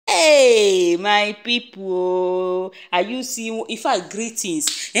my people, are you seeing? In fact,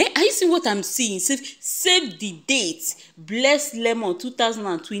 greetings. Are you seeing what I'm seeing? Save the date. Bless Lemon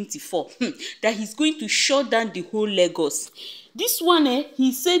 2024. That he's going to shut down the whole Lagos. This one,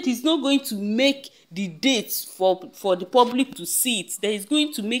 he said he's not going to make the dates for the public to see it. That he's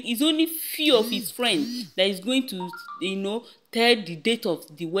going to make, it's only few of his friends that is going to, tell the date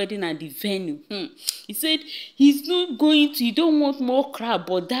of the wedding and the venue. He said he's not going to, he don't want more crowd,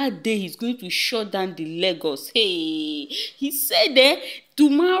 but that day he's going to shut down the Lagos. Hey, he said to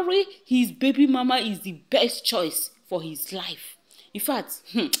marry his baby mama is the best choice for his life. In fact,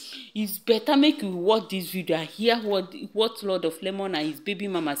 it's better make you watch this video and hear what Lord of Lemon and his baby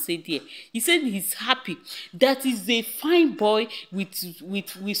mama said here. He said he's happy that is a fine boy with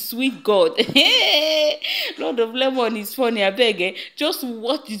sweet God. Lord of Lemon is funny, I beg. Just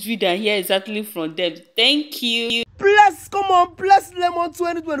watch this video and hear exactly from them. Thank you. Bless, come on, bless Lemon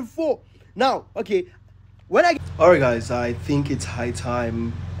 2024. Now, okay, alright guys, I think it's high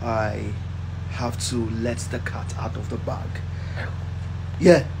time I have to let the cat out of the bag.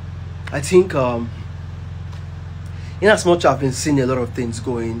 Yeah, I think in as much I've been seeing a lot of things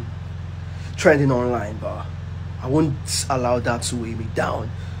trending online, but I won't allow that to weigh me down.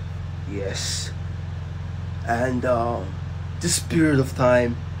 Yes, and this period of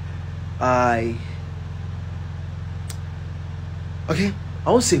time, I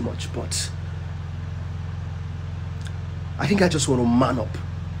won't say much, but I think I just want to man up.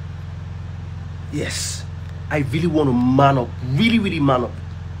 Yes, I really want to man up, really man up.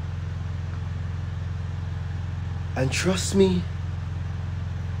 And trust me,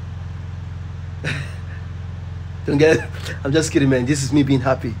 don't get it. I'm just kidding, man. This is me being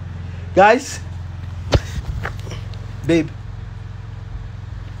happy. Guys, babe,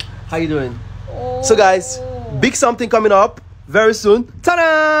 how you doing? Oh. So guys, big something coming up very soon.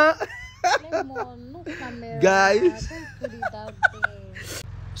 Ta-da! No camera. Guys. Don't put it out there.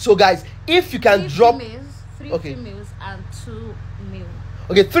 So guys, if you can drop... Three females and 2 male.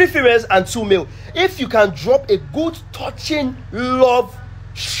 Okay, 3 females and 2 male. If you can drop a good, touching, love,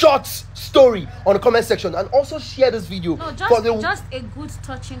 short story on the comment section and also share this video. No, just a good,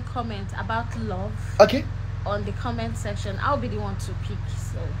 touching comment about love. Okay. On the comment section, I'll be the one to pick.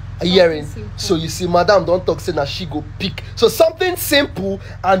 So. Hearing. So you see, madam, don't talk say that she go pick. So something simple,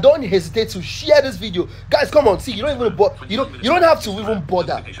 and don't hesitate to share this video, guys. Come on, see, you don't have to even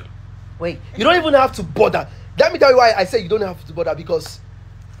bother. Wait, you don't even have to bother. Let me tell you why I say you don't have to bother, because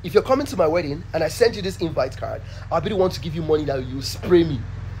if you're coming to my wedding and I send you this invite card, I'll be the one to give you money that you spray me.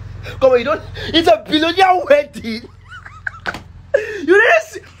 Come on, it's a billionaire wedding.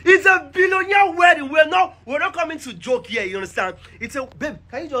 It's a billionaire wedding. We're not coming to joke here, you understand? It's a, babe,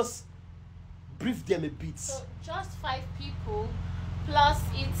 can you just brief them a bit? So just 5 people, plus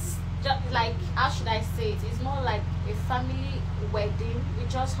it's just like, how should I say it? It's more like a family wedding with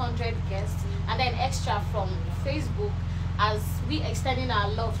just 100 guests, and then extra from Facebook as we extending our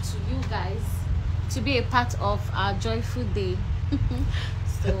love to you guys to be a part of our joyful day.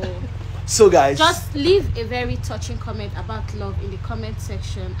 So guys, just leave a very touching comment about love in the comment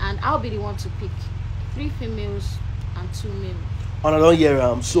section, and I'll be the one to pick 3 females and 2 male. And I don't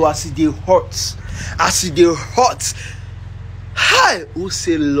hear so as it hot. Hi, who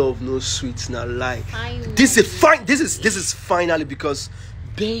say love no sweet na lie? This is finally, because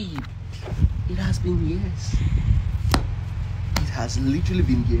babe, it has been years. It has literally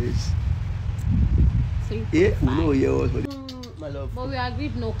been years. Yeah, we know years. My love. But we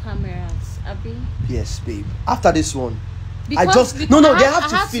agreed no cameras, Abi. Yes, babe. After this one, because they have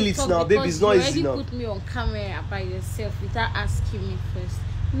to feel it now, babe. It's not easy now. You already put me on camera by yourself without asking me first.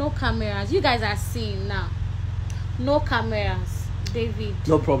 No cameras. You guys are seeing now. No cameras, David.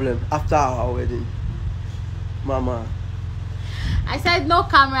 No problem. After our wedding, Mama. I said no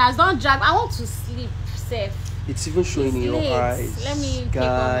cameras. Don't drag. I want to sleep, safe. It's even showing in your eyes. Let me take off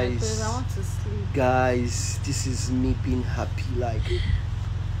my clothes. I want to sleep. Guys, this is me being happy. Like,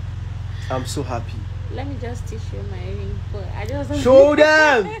 I'm so happy. Let me just teach you my ring, but I just show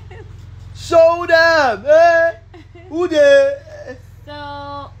them. Show them. Eh? Who they?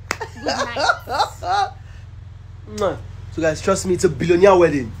 So good night. So guys, trust me, it's a billionaire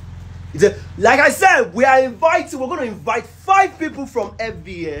wedding. Like I said, we're going to invite 5 people from FB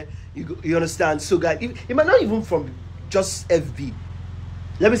here. You understand? So guys, it might not even from just FB.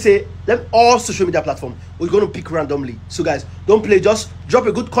 Let me all social media platform. We're going to pick randomly. So guys, don't play. Just drop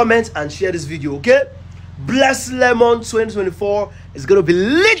a good comment and share this video, okay? Bless Lemon 2024 is going to be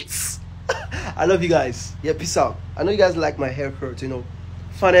lit. I love you guys. Yeah, peace out. I know you guys like my haircut,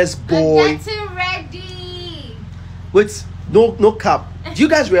 Finest boy. I'm getting ready. Wait, no cap. Do you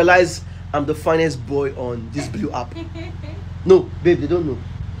guys realize I'm the finest boy on this blue app. No, babe, they don't know.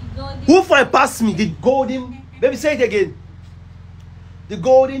 Golden. Who fine past me? The golden. Baby, say it again. The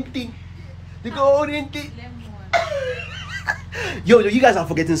golden thing. The golden thing. Yo, you guys are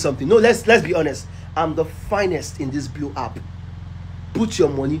forgetting something. No, let's be honest. I'm the finest in this blue app. Put your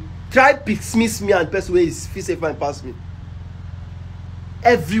money. Try dismiss me and person where is feel safe and pass me.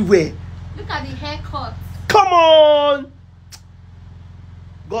 Everywhere. Look at the haircut. Come on.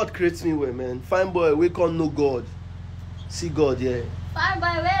 God creates me well, man. Fine boy, we can't know God. See God, yeah. Fine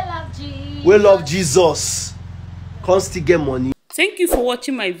boy, we love Jesus. We love Jesus. Can't still get money. Thank you for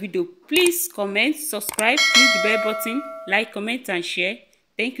watching my video. Please comment, subscribe, click the bell button, like, comment and share.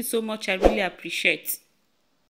 Thank you so much. I really appreciate it.